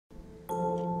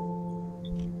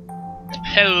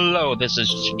Hello, this is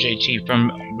JT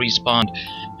from Respawn,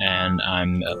 and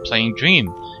I'm playing Dream.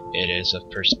 It is a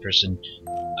first-person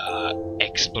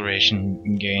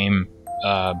exploration game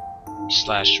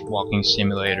slash walking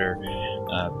simulator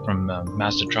from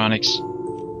Mastertronics.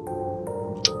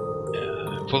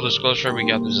 Full disclosure, we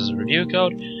got this as a review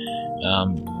code.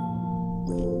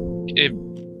 It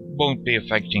won't be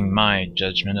affecting my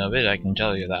judgment of it, I can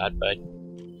tell you that, but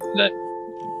that,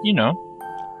 you know,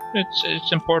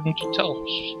 it's important to tell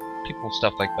people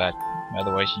stuff like that.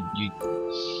 Otherwise, you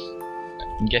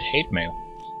can get hate mail.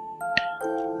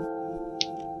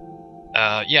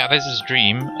 Yeah, this is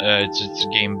Dream. It's a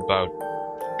game about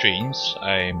dreams.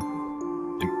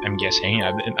 I'm guessing.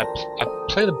 I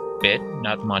played a bit,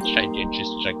 not much. I did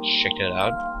just like check it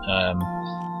out.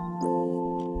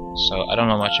 So I don't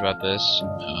know much about this.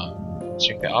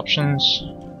 Check the options.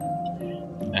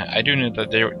 I do know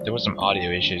that there was some audio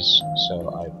issues,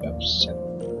 so I've set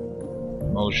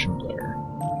motion blur.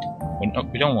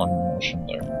 We don't want motion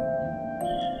blur.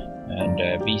 And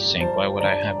VSync. Why would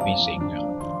I have VSync now?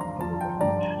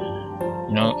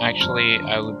 You know, actually,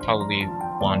 I would probably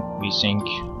want VSync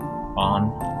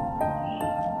on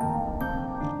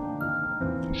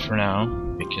for now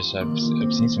because I've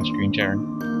seen some screen tearing.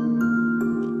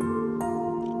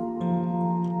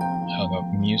 How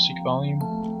about music volume?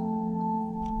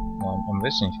 I'm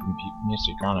listening to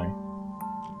music, aren't I?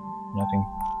 Nothing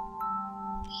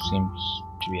seems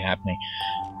to be happening.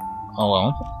 Oh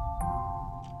well.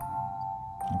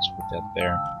 Let's put that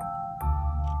there.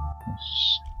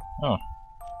 Oh.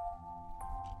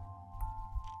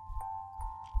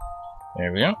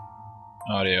 There we go.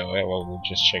 Audio. Well, we'll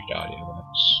just check the audio.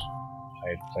 That's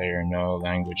hide player, no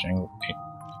language,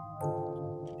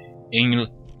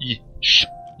 English.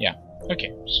 Yeah.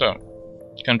 Okay. So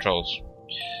controls.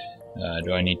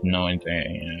 Do I need to know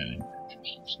anything?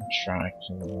 Subtract.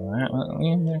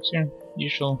 That's your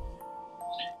usual.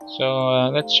 So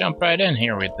let's jump right in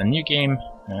here with the new game.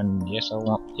 And yes, I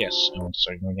want to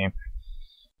start a new game.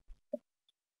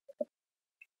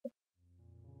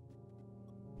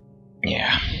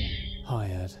 Yeah. Hi,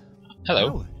 Ed.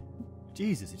 Hello. Oh,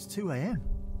 Jesus, it's 2 AM.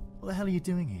 What the hell are you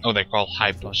doing here? Oh, they're called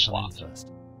HyperSloth.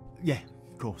 Yeah,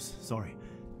 of course. Sorry.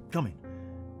 Come in.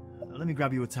 Let me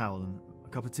grab you a towel and a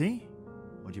cup of tea?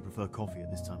 Or do you prefer coffee at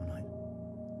this time of night?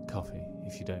 Coffee,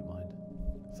 if you don't mind.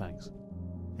 Thanks.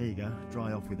 Here you go.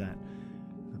 Dry off with that.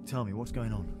 Now tell me, what's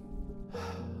going on?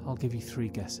 I'll give you 3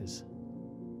 guesses.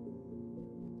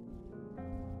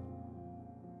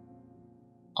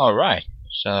 Alright.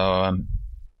 So,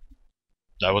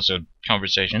 that was a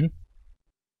conversation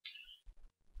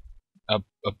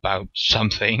about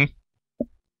something.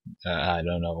 I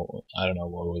don't know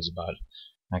what it was about.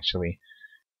 Actually,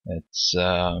 it's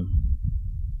no,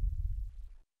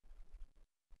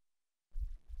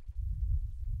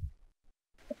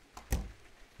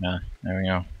 there we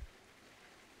go.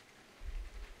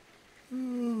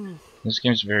 This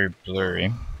game's very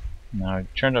blurry. Now I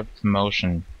turned up the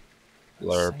motion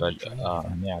blur, but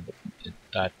yeah,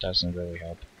 that doesn't really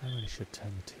help. I really should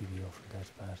turn the TV off and go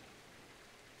to bed.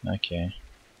 Okay.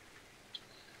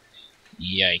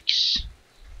 Yikes.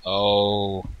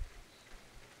 Oh,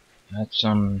 that's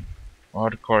some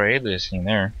hardcore aliasing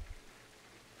there.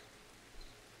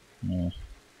 Yeah.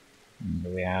 What do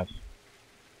we have?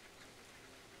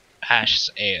 Ash's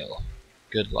Ale.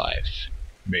 Good life.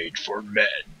 Made for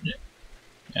men.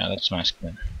 Yeah, that's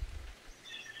masculine.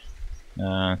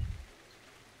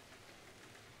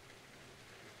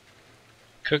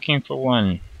 Cooking for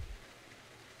one.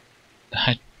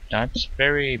 That's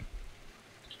very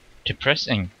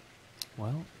depressing.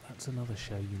 Well, that's another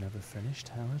show you never finished,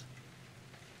 Howard.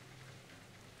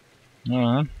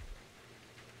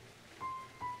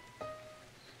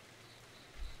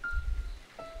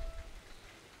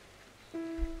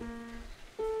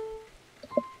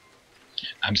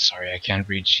 I'm sorry, I can't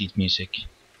read sheet music.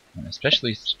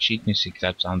 Especially sheet music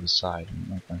that's on the side.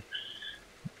 I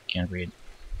can't read.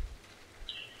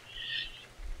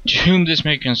 To whom this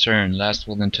may concern, Last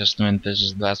Will and Testament. This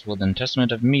is the Last Will and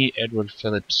Testament of me, Edward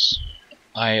Phillips.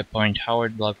 I appoint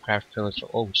Howard Lovecraft Phillips,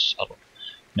 subtle,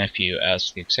 nephew,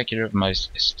 as the executor of my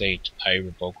estate. I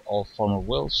revoke all former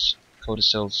wills,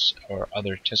 codicils, or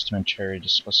other testamentary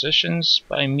dispositions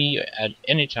by me at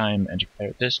any time and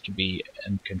declare this to be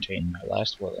and contain my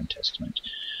last will and testament.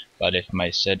 But if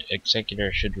my said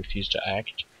executor should refuse to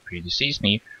act, predecease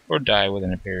me, or die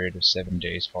within a period of 7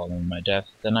 days following my death,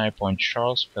 then I appoint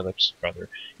Charles Phillips' brother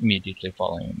immediately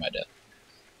following my death.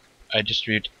 I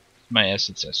distribute my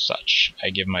assets as such. I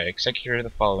give my executor the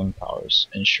following powers: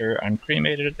 ensure I'm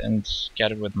cremated and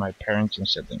scattered with my parents and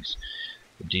siblings.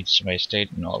 the deeds to my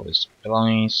estate and all its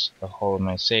belongings, the whole of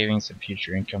my savings and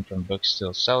future income from books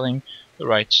still selling, the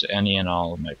rights to any and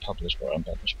all of my published or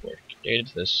unpublished work.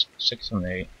 Dated this 6th of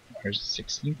May, or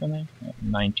 16th of May?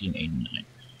 1989.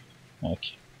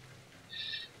 Okay.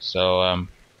 So,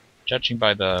 judging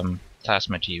by the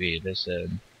plasma TV, this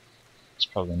it's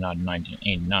probably not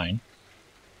 1989.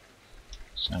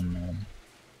 So I'm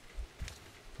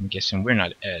guessing we're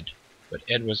not Ed, but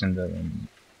Ed was in the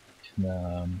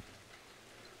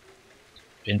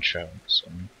intro. So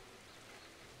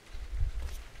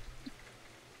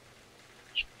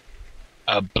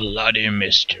a bloody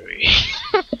mystery.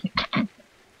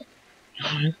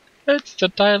 That's the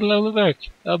title of the book.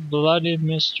 A bloody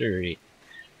mystery.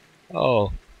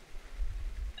 Oh,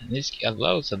 and these got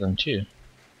loads of them too.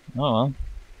 Oh well.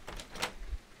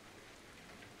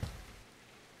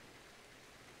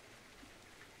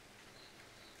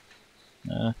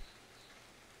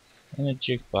 And a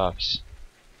jukebox.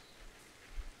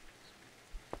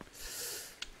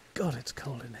 God, it's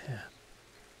cold in here.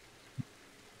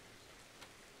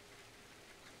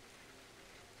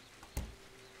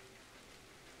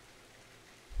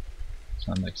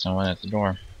 Sounds like someone at the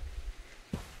door.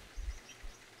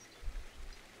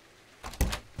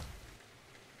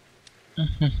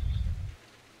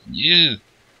 You.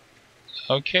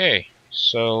 Okay,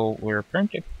 so we're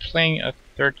apparently playing a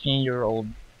 13-year-old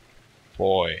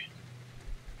boy.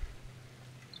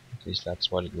 At least that's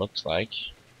what it looks like.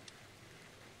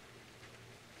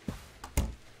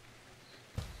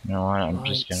 You know what? I'm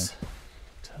just gonna.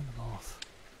 Turn them off.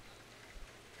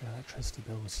 The electricity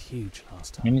bill was huge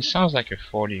last I time. mean, he sounds like a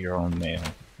 40-year-old male,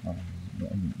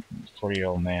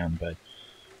 40-year-old man, but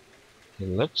he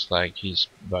looks like he's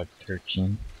about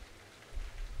 13,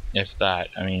 if that.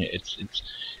 I mean, it's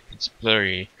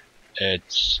blurry.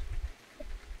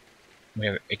 We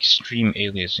have extreme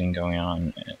aliasing going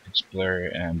on. It's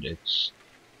blurry and it's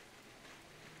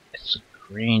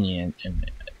grainy and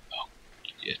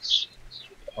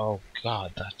oh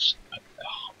god, that's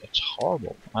it's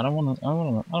horrible. I don't want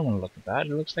to look at that.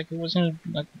 It looks like it was in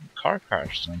a car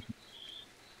crash or something.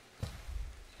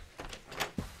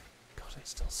 God, it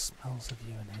still smells of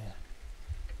you in here.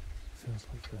 Feels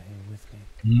like you're here with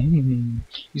me.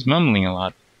 He's mumbling a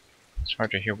lot. It's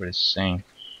hard to hear what he's saying.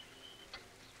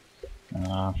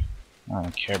 I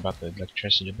don't care about the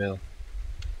electricity bill.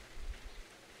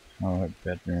 Oh,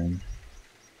 bedroom.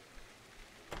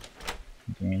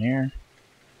 Anything in here?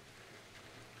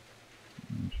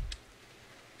 I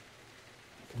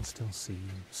can still see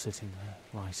you sitting there,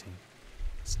 writing.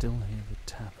 Still hear the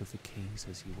tap of the keys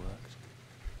as you worked.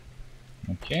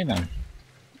 Okay then.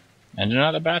 And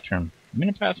another bathroom. How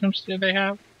many bathrooms do they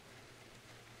have?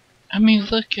 I mean,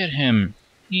 look at him.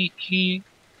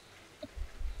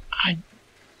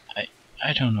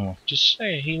 I don't know what to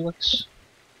say. He looks.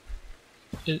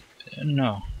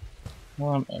 No.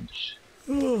 Well,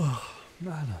 Oh,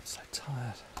 man, I'm so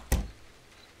tired.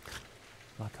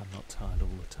 Like I'm not tired all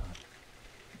the time.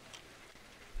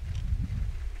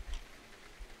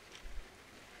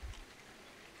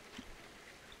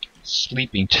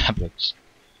 Sleeping tablets.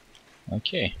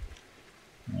 Okay.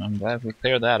 I'm glad we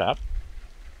cleared that up.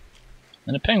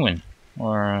 And a penguin.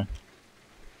 Or.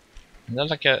 Is that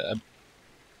like a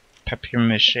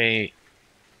papier-mâché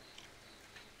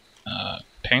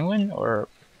penguin? Or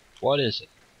what is it?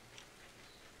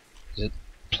 Is it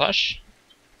plush?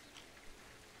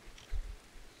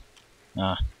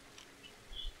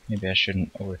 Maybe I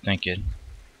shouldn't overthink it.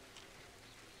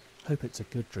 Hope it's a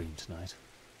good dream tonight.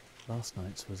 Last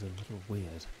night's was a little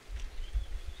weird.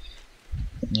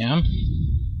 Yeah.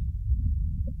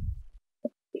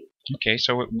 Okay,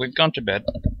 so we've gone to bed.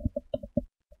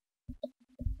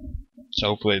 So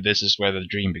hopefully this is where the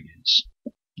dream begins.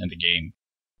 And the game.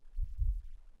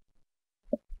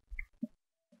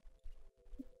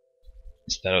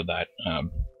 Instead of that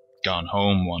Gone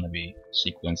Home wannabe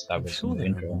sequence that I'm was sure in the there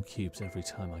are intro. more cubes every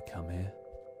time I come here.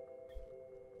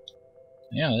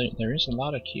 Yeah, there is a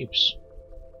lot of cubes.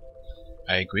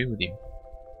 I agree with you.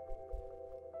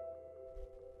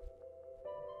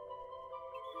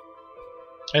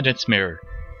 And it's mirror.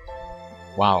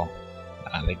 Wow.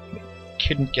 They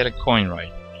couldn't get a coin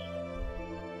right.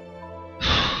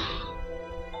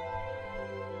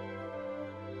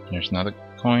 There's another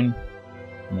coin.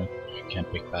 No, I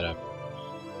can't pick that up.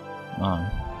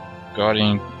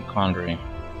 Guardian Quandary.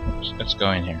 Let's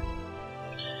go in here.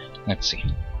 Let's see.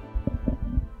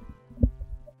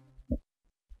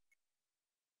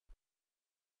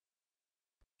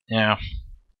 Yeah.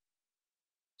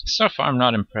 So far I'm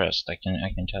not impressed, I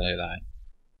can tell you that.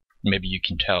 Maybe you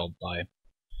can tell by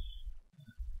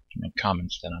my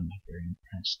comments that I'm not very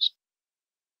impressed.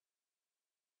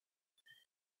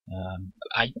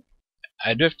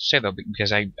 I do have to say though,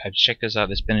 because I've checked this out.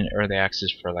 It's been in early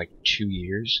access for like 2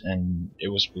 years, and it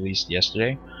was released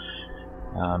yesterday.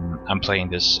 I'm playing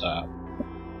this.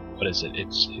 What is it?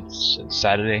 It's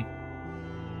Saturday.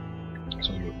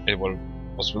 So it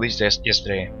was released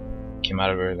yesterday. Came out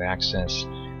of early access,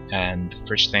 and the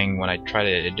first thing when I tried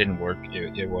it, it didn't work.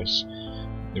 There was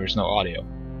no audio.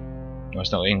 There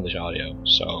was no English audio.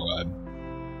 So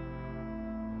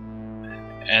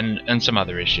and some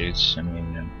other issues. I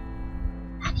mean.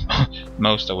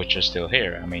 Most of which are still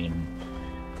here. I mean,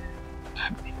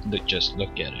 just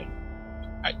look at it.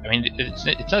 I mean, it's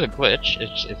not a glitch.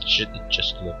 It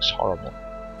just looks horrible.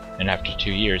 And after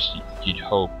 2 years, you'd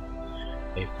hope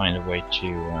they find a way to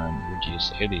reduce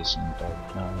aliasing, but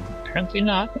apparently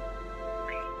not.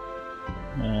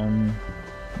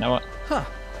 Now what? Huh.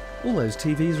 All those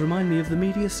TVs remind me of the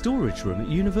media storage room at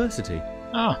university.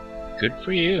 Oh, good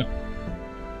for you.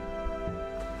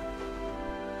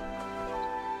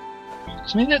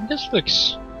 I mean, this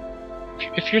looks.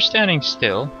 If you're standing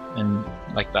still and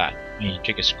like that, and you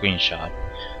take a screenshot,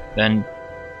 then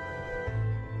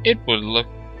it would look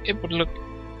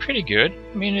pretty good.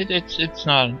 I mean, it's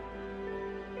not.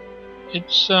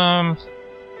 It's not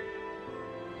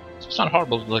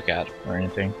horrible to look at or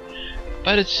anything.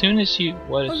 But as soon as you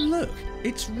Oh look,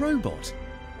 it's Robot.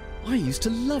 I used to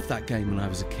love that game when I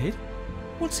was a kid.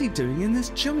 What's he doing in this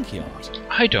junkyard?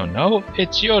 I don't know.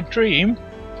 It's your dream.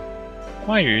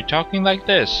 Why are you talking like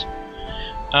this?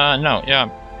 No, yeah.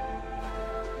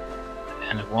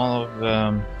 And a wall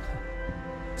of,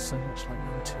 So much like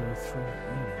room 203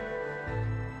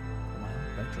 my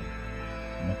bedroom.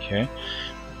 Okay.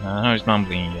 Now he's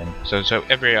mumbling again. So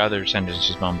every other sentence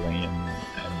is mumbling and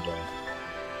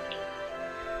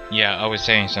yeah, I was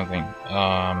saying something.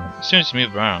 As soon as you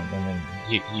move around, I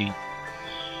mean, you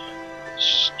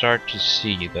start to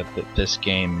see that this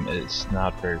game is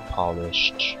not very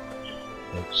polished.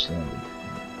 It's,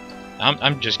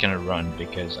 I'm just gonna run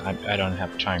because I don't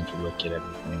have time to look at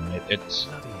everything. It's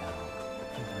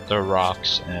the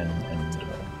rocks and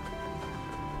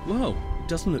Whoa, it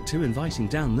doesn't look too inviting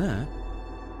down there.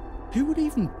 Who would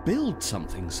even build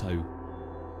something so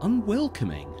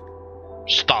unwelcoming?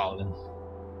 Stalin.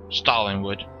 Stalin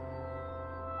would.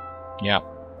 Yeah.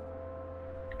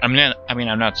 I mean,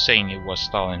 I'm not saying it was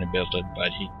Stalin who built it,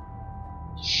 but he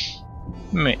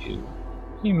may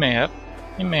have.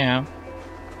 He may have.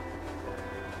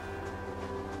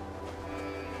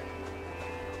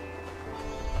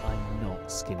 I'm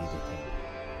not skinny dipping.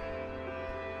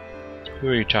 Who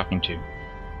are you talking to?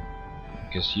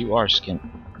 Because you are skin.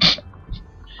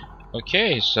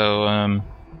 Okay, so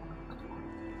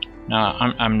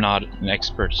now I'm not an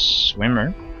expert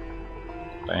swimmer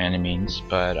by any means,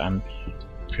 but I'm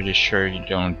pretty sure you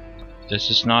don't. This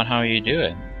is not how you do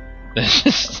it. This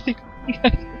is.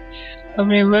 I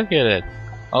mean, look at it.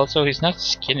 Also, he's not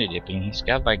skinny dipping. He's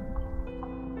got like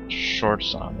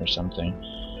shorts on or something.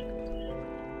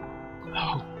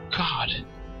 Oh God!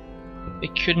 They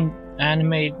couldn't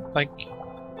animate like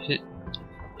it.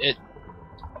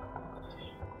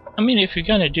 I mean, if you're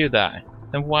gonna do that,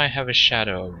 then why have a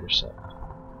shadow of yourself?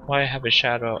 Why have a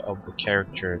shadow of the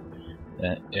character?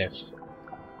 If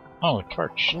oh, a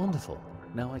torch. Wonderful.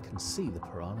 Now I can see the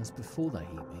piranhas before they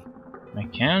eat me. I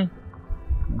can.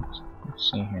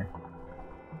 Let's see here.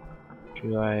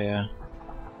 Do I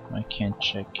can't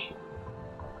check.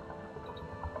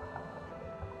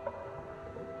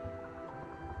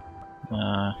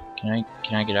 Can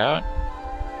I get out?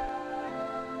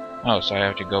 Oh, so I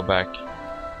have to go back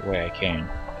the way I came.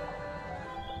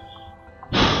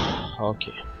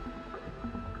 Okay.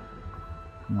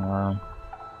 I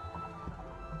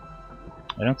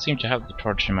don't seem to have the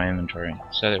torch in my inventory.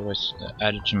 It said it was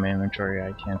added to my inventory.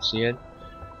 I can't see it.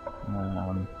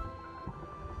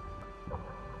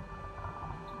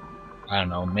 I don't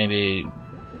know, maybe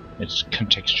it's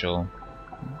contextual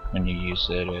when you use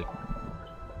it.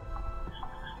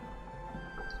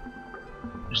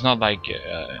 It's not like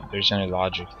there's any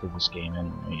logic to this game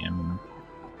anyway. I mean,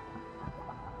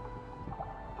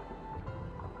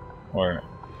 or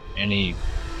any.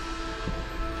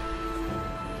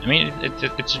 I mean,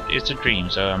 it's a dream,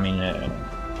 so I mean, I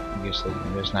guess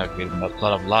there's not really a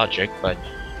lot of logic, but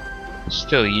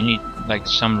still, you need like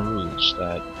some rules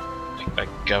that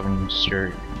governs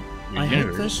your I universe.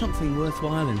 hope there's something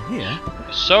worthwhile in here.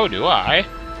 So do I.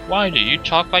 Why do you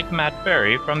talk like Matt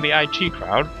Berry from the IT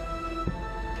crowd?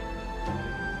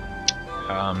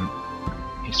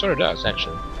 He sort of does,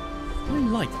 actually. I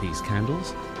like these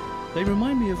candles. They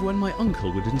remind me of when my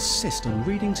uncle would insist on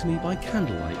reading to me by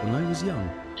candlelight when I was young.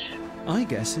 I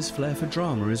guess his flair for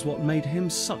drama is what made him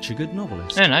such a good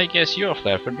novelist. And I guess your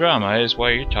flair for drama is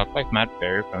why you talk like Matt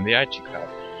Berry from the IT crowd.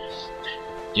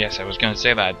 Yes, I was gonna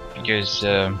say that because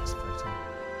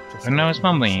and now it's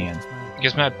mumbling again.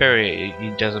 Because Matt Berry,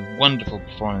 he does a wonderful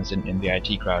performance in the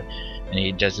IT crowd, and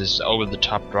he does this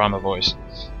over-the-top drama voice.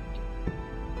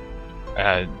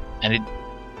 And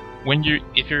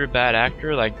if you're a bad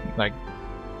actor like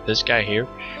this guy here,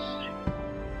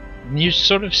 you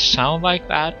sort of sound like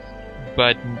that,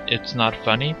 but it's not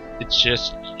funny. It's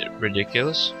just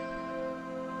ridiculous.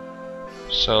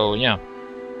 So yeah.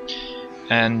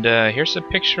 And here's a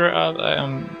picture of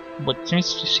what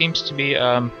seems to be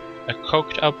a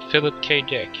coked up Philip K.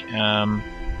 Dick. I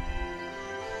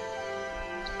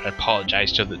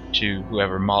apologize to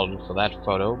whoever modeled for that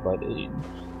photo, but it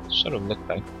sort of looked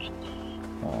like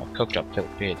coked up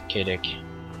Philip K. Dick.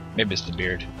 Maybe it's the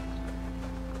beard.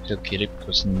 Philip K. Dick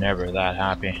was never that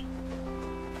happy.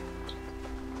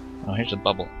 Oh, here's a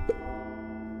bubble.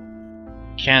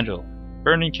 Candle.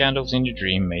 Burning candles in your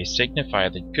dream may signify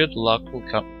that good luck will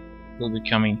be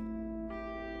coming.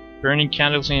 Burning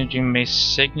candles in your dream may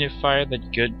signify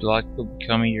that good luck will be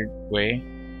coming your way.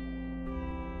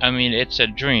 I mean, it's a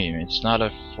dream. It's not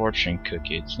a fortune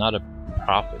cookie. It's not a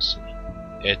prophecy.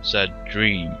 It's a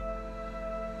dream.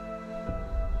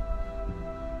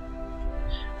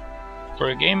 For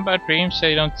a game about dreams,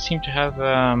 they don't seem to have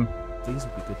These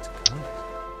would be good to count.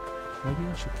 Maybe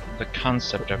I should the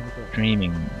concept of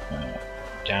dreaming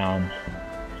down.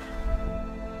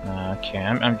 Okay,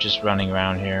 I'm just running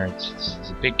around here.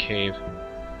 It's a big cave.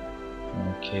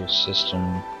 Cave system.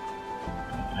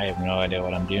 I have no idea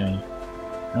what I'm doing.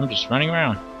 I'm just running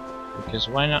around. Because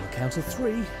why not? count of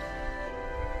 3.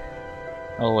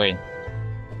 Oh wait.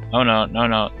 Oh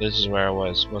no. This is where I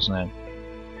was, wasn't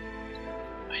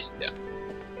it?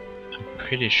 I'm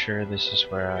pretty sure this is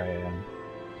where I am.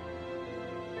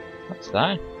 What's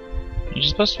that? You're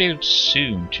supposed to be able to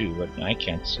zoom too, but I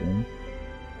can't zoom.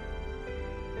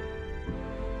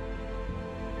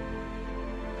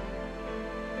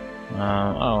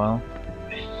 Oh well.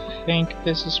 I think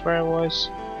this is where I was.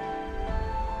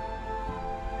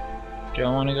 Do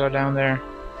I want to go down there?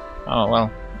 Oh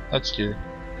well, let's do it.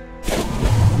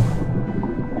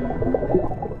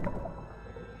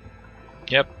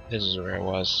 Yep, this is where I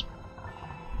was.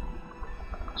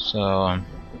 So,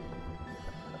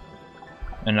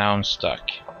 and now I'm stuck.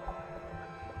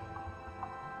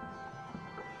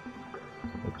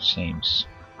 It seems.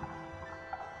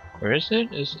 Where is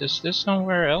it? Is this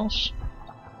somewhere else?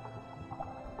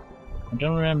 I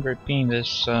don't remember it being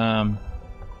this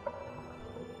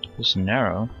this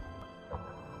narrow.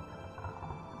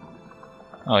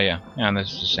 Oh yeah,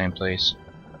 this is the same place.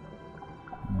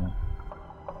 Yeah.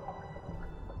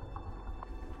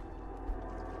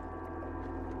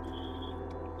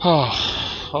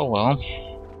 Oh well.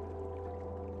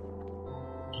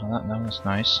 Oh, that was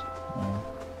nice.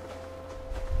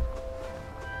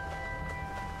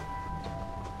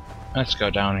 Let's go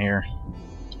down here.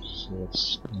 See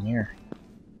what's in here.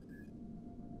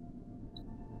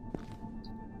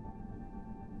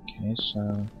 Okay,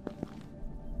 so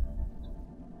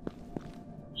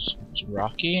it's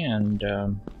rocky and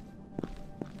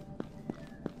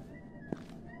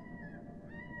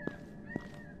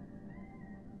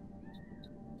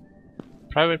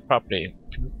private property.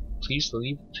 Please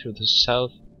leave through the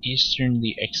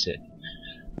southeasterly exit.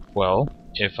 Well,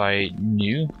 if I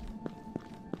knew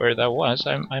where that was,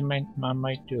 I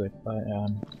might do it, but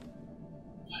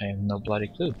I have no bloody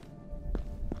clue.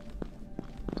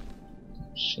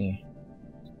 Let's see.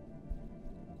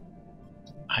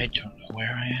 I don't know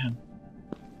where I am.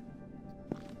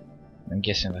 I'm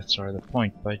guessing that's sort of the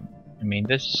point, but I mean,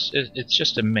 it's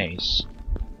just a maze.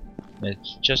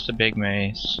 It's just a big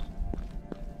maze.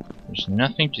 There's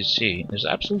nothing to see. There's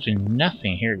absolutely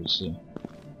nothing here to see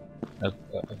of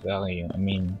value. I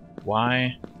mean,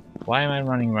 why am I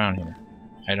running around here?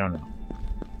 I don't know.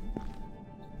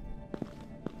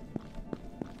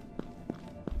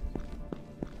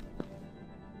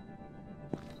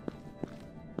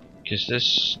 Because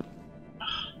this...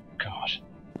 Oh, God.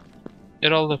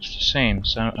 It all looks the same,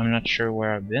 so I'm not sure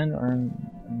where I've been or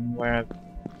where I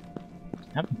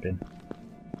haven't been.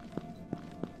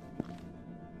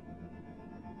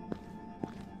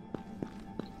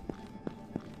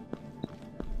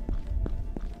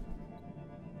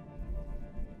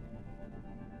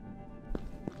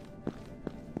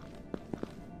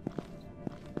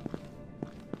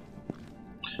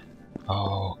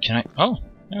 Oh, can I? Oh,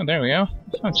 there we go.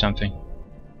 I found something.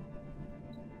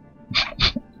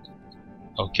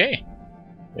 Okay.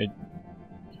 It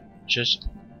just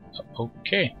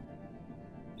okay.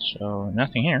 So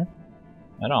nothing here.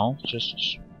 at all.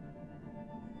 Just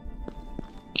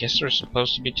guess there's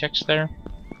supposed to be text there.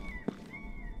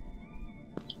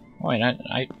 Wait,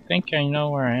 I think I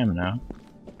know where I am now.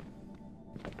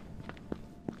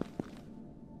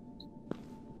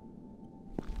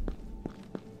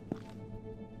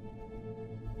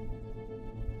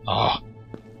 Oh.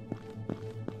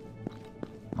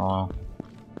 Oh.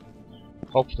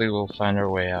 Hopefully we'll find our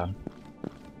way out.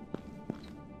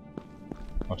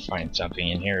 Or find something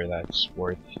in here that's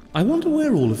worth... I wonder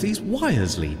where all of these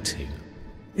wires lead to.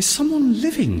 Is someone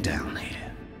living down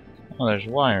here? Oh, there's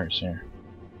wires here.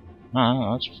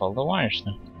 Oh, let's follow the wires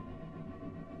then.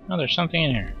 Oh, there's something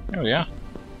in here. There we go.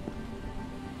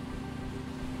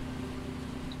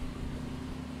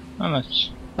 Oh,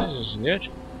 this is good.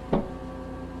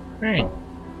 Great.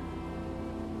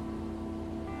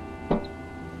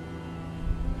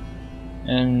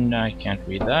 And I can't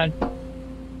read that.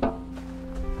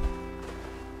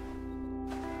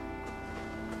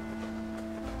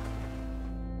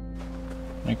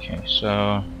 Okay,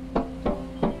 so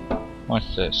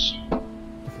what's this? Look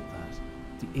at that.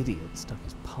 The idiot stuck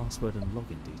his password and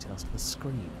login details to the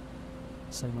screen.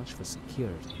 So much for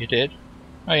security. You did?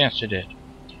 Oh yes, you did.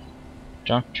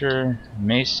 Dr.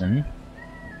 Mason.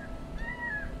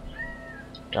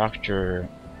 Dr.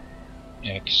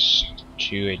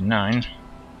 X289.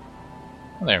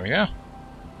 Well, there we go.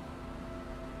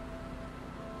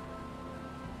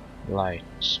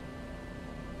 Lights.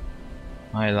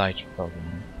 Highlight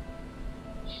program.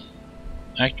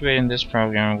 Activating this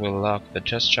program will lock the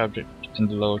test subject in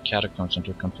the lower catacombs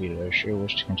until completed. I sure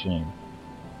wish to continue.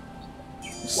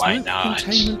 Why Smoke not?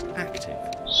 containment active.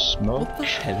 Smoke? What the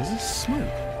hell is a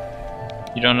smoke?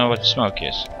 You don't know what smoke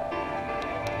is?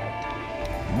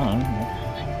 Oh,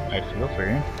 I feel for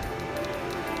you.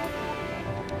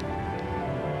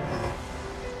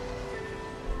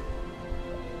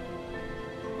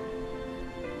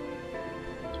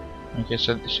 Okay,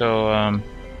 so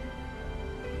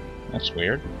that's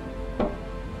weird.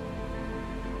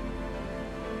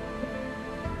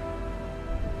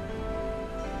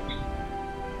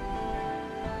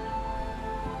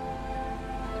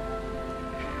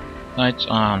 Lights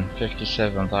on,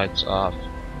 57, lights off,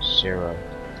 0.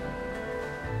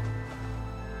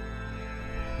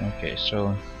 Okay,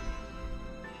 so...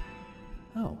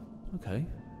 Oh, okay.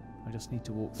 I just need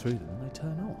to walk through them and they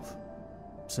turn off.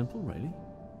 Simple, really.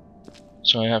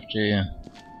 So I have to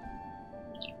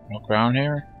walk around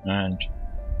here and...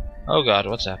 Oh god,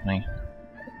 what's happening?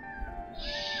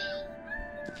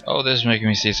 Oh, this is making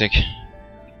me seasick.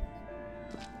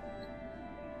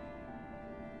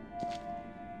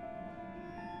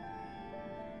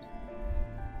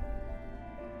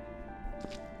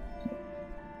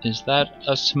 Is that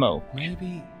a smoke?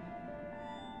 Maybe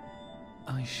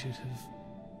I should have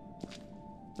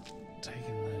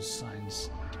taken those signs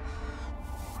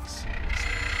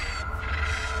seriously.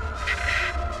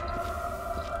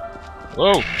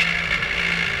 Whoa!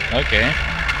 Okay.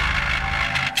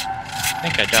 I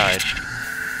think I died.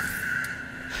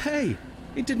 Hey,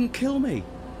 it didn't kill me.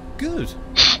 Good.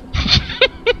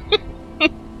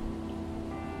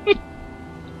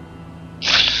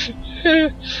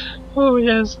 Oh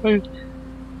yes, I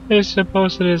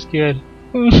suppose it is good.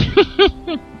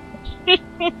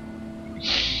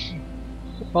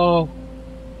 Oh,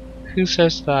 who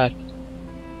says that?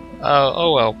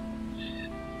 Oh well.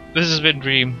 This has been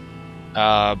Dream.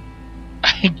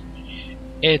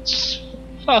 It's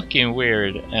fucking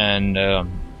weird, and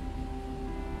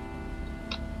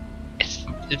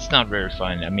it's not very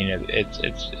fun. I mean, it's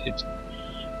if you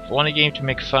want a game to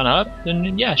make fun of,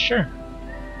 then yeah, sure,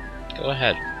 go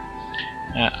ahead.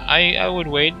 I would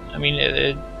wait. I mean,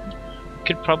 it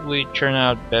could probably turn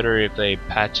out better if they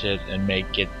patch it and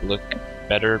make it look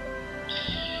better,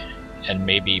 and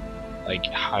maybe like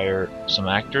hire some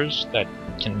actors that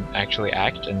can actually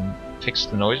act and fix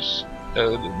the noise,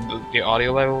 the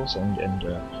audio levels, and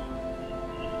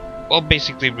well,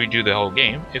 basically redo the whole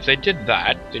game. If they did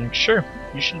that, then sure,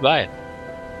 you should buy it.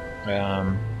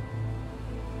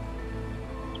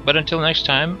 But until next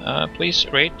time, please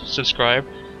rate, subscribe,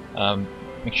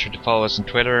 make sure to follow us on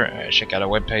Twitter, check out our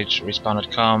webpage,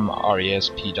 respawn.com,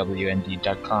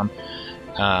 respwnd.com,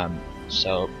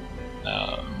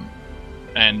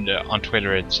 and on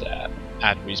Twitter it's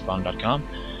at respawn.com,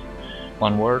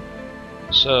 one word.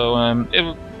 So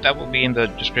that will be in the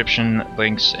description,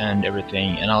 links and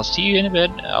everything, and I'll see you in a bit.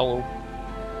 I will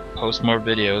post more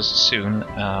videos soon.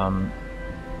 I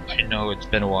know it's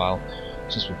been a while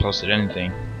since we posted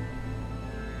anything,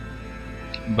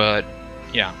 but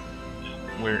yeah,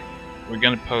 we're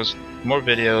gonna post more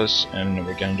videos, and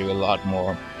we're gonna do a lot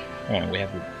more. We have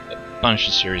bunch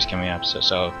of series coming up. So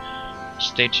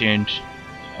stay tuned.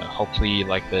 Hopefully you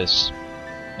like this,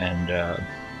 and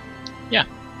yeah,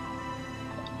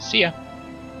 see ya.